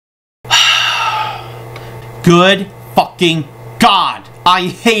Good fucking God. I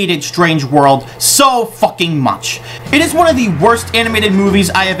hated Strange World so fucking much. It is one of the worst animated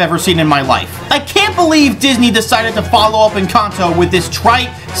movies I have ever seen in my life. I can't believe Disney decided to follow up Encanto with this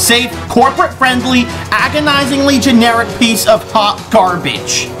trite, safe, corporate-friendly, agonizingly generic piece of hot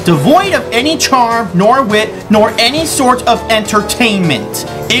garbage. Devoid of any charm, nor wit, nor any sort of entertainment.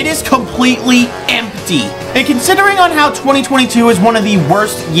 It is completely empty. And considering on how 2022 is one of the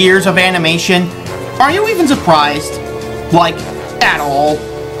worst years of animation, are you even surprised? Like, at all?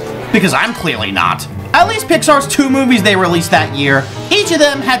 Because I'm clearly not. At least Pixar's 2 movies they released that year, each of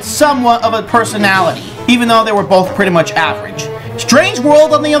them had somewhat of a personality, even though they were both pretty much average. Strange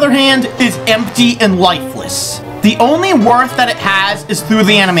World, on the other hand, is empty and lifeless. The only worth that it has is through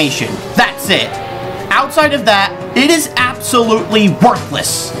the animation. That's it. Outside of that, it is absolutely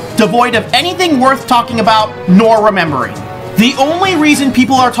worthless, devoid of anything worth talking about nor remembering. The only reason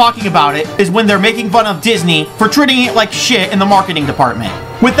people are talking about it is when they're making fun of Disney for treating it like shit in the marketing department.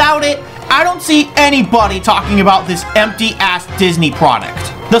 Without it, I don't see anybody talking about this empty-ass Disney product.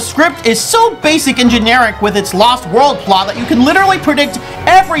 The script is so basic and generic with its Lost World plot that you can literally predict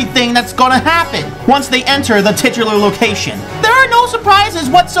everything that's gonna happen once they enter the titular location. There are no surprises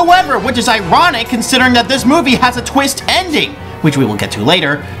whatsoever, which is ironic considering that this movie has a twist ending, which we will get to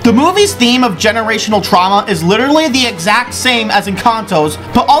later. The movie's theme of generational trauma is literally the exact same as Encanto's,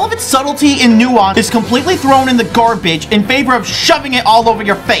 but all of its subtlety and nuance is completely thrown in the garbage in favor of shoving it all over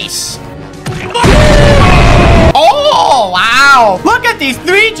your face. Oh, wow! Look at these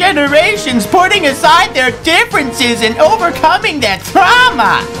 3 generations putting aside their differences and overcoming their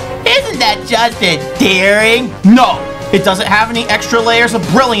trauma! Isn't that just endearing? No! It doesn't have any extra layers of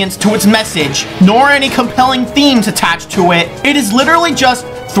brilliance to its message, nor any compelling themes attached to it. It is literally just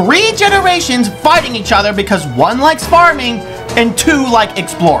 3 generations fighting each other because 1 likes farming and 2 like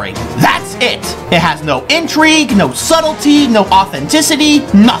exploring. That's it. It has no intrigue, no subtlety, no authenticity,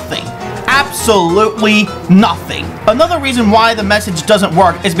 nothing. Absolutely nothing. Another reason why the message doesn't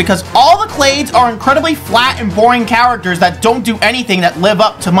work is because all the Clades are incredibly flat and boring characters that don't do anything that live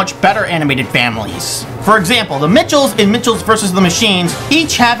up to much better animated families. For example, the Mitchells in Mitchells vs. the Machines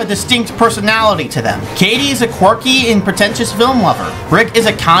each have a distinct personality to them. Katie is a quirky and pretentious film lover. Rick is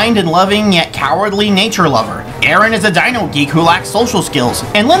a kind and loving yet cowardly nature lover. Aaron is a dino geek who lacks social skills.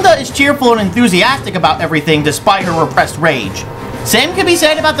 And Linda is cheerful and enthusiastic about everything despite her repressed rage. Same can be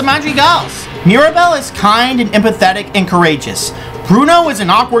said about the Madrigals. Mirabel is kind and empathetic and courageous. Bruno is an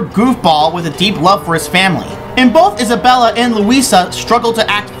awkward goofball with a deep love for his family. And both Isabella and Luisa struggle to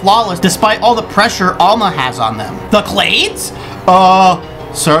act flawless despite all the pressure Alma has on them. The Clades?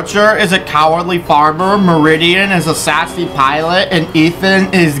 Searcher is a cowardly farmer, Meridian is a sassy pilot, and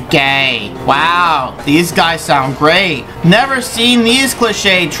Ethan is gay. Wow, these guys sound great. Never seen these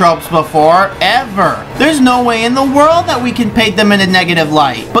cliche tropes before, ever. There's no way in the world that we can paint them in a negative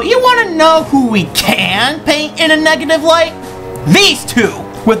light. But you want to know who we can paint in a negative light? These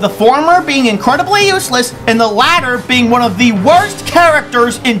 2! With the former being incredibly useless and the latter being one of the worst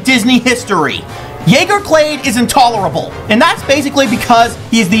characters in Disney history. Jaeger Clade is intolerable, and that's basically because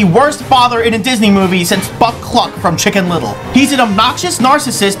he's the worst father in a Disney movie since Buck Cluck from Chicken Little. He's an obnoxious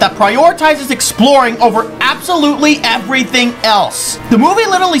narcissist that prioritizes exploring over absolutely everything else. The movie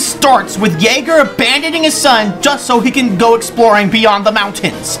literally starts with Jaeger abandoning his son just so he can go exploring beyond the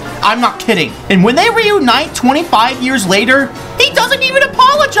mountains. I'm not kidding. And when they reunite 25 years later, he doesn't even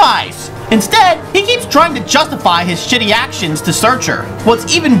apologize. Instead, he keeps trying to justify his shitty actions to Searcher.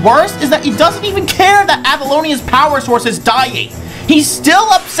 What's even worse is that he doesn't even care that Avalonia's power source is dying. He's still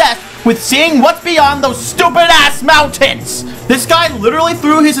obsessed with seeing what's beyond those stupid-ass mountains. This guy literally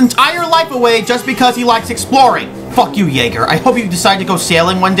threw his entire life away just because he likes exploring. Fuck you, Jaeger. I hope you decide to go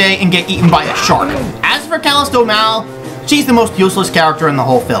sailing one day and get eaten by a shark. As for Callisto Mal, she's the most useless character in the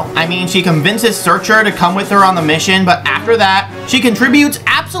whole film. I mean, she convinces Searcher to come with her on the mission, but after that, she contributes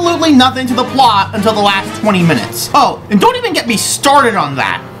absolutely nothing to the plot until the last 20 minutes. Oh, and don't even get me started on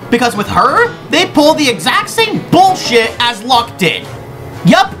that, because with her, they pull the exact same bullshit as Luck did.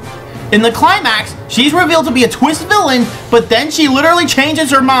 Yup. In the climax, she's revealed to be a twist villain, but then she literally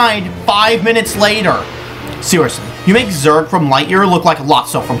changes her mind 5 minutes later. Seriously, you make Zurg from Lightyear look like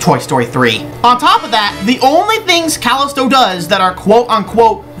Lotso from Toy Story 3. On top of that, the only things Callisto does that are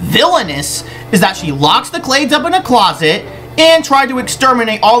quote-unquote villainous is that she locks the Clades up in a closet and tried to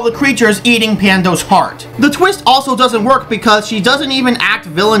exterminate all the creatures eating Pando's heart. The twist also doesn't work because she doesn't even act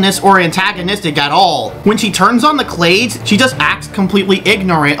villainous or antagonistic at all. When she turns on the Clades, she just acts completely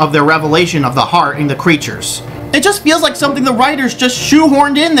ignorant of their revelation of the heart in the creatures. It just feels like something the writers just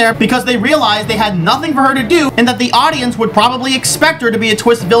shoehorned in there because they realized they had nothing for her to do and that the audience would probably expect her to be a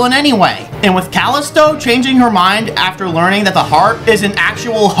twist villain anyway. And with Callisto changing her mind after learning that the heart is an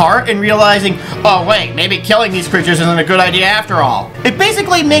actual heart and realizing, oh wait, maybe killing these creatures isn't a good idea after all. It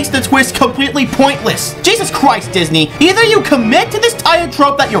basically makes the twist completely pointless. Jesus Christ, Disney. Either you commit to this tired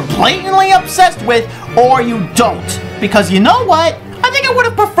trope that you're blatantly obsessed with, or you don't. Because you know what? I think I would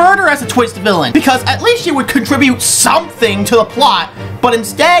have preferred her as a twist villain, because at least she would contribute something to the plot, but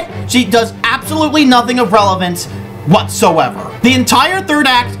instead, she does absolutely nothing of relevance whatsoever. The entire third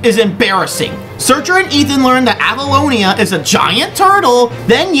act is embarrassing. Searcher and Ethan learn that Avalonia is a giant turtle,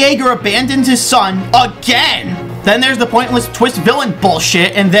 then Jaeger abandons his son again. Then there's the pointless twist villain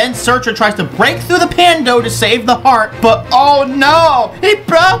bullshit, and then Searcher tries to break through the Pando to save the heart, but oh no, he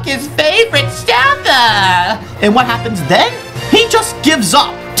broke his favorite stamina! And what happens then? He just gives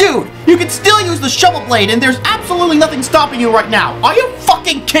up. Dude, you can still use the shovel blade and there's absolutely nothing stopping you right now. Are you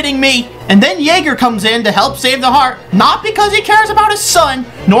fucking kidding me? And then Jaeger comes in to help save the heart, not because he cares about his son,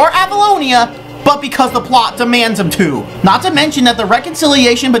 nor Avalonia, but because the plot demands him to. Not to mention that the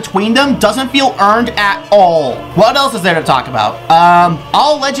reconciliation between them doesn't feel earned at all. What else is there to talk about?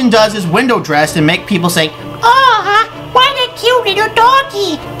 All Legend does is window dress and make people say, what a cute little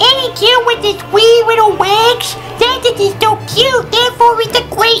doggy! Ain't he cute with his wee little wigs? That is so cute, therefore it's a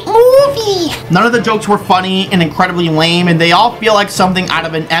great movie! None of the jokes were funny and incredibly lame, and they all feel like something out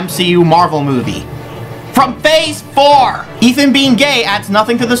of an MCU Marvel movie. From Phase 4! Ethan being gay adds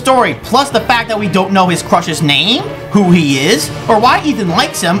nothing to the story, plus the fact that we don't know his crush's name, who he is, or why Ethan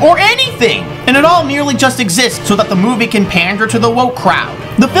likes him, or anything! And it all merely just exists so that the movie can pander to the woke crowd.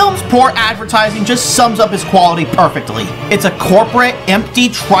 The film's poor advertising just sums up its quality perfectly. It's a corporate, empty,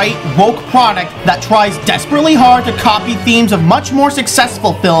 trite, woke product that tries desperately hard to copy themes of much more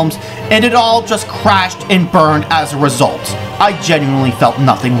successful films, and it all just crashed and burned as a result. I genuinely felt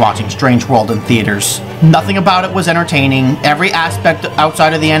nothing watching Strange World in theaters. Nothing about it was entertaining, every aspect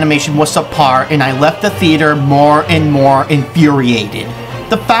outside of the animation was subpar, and I left the theater more and more infuriated.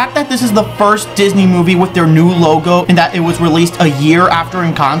 The fact that this is the first Disney movie with their new logo and that it was released a year after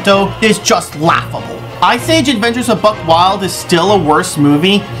Encanto is just laughable. Ice Age Adventures of Buck Wild is still a worse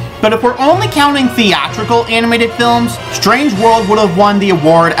movie, but if we're only counting theatrical animated films, Strange World would have won the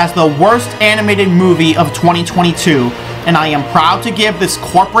award as the worst animated movie of 2022, and I am proud to give this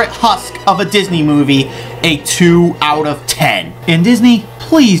corporate husk of a Disney movie a 2 out of 10. And Disney,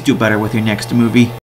 please do better with your next movie.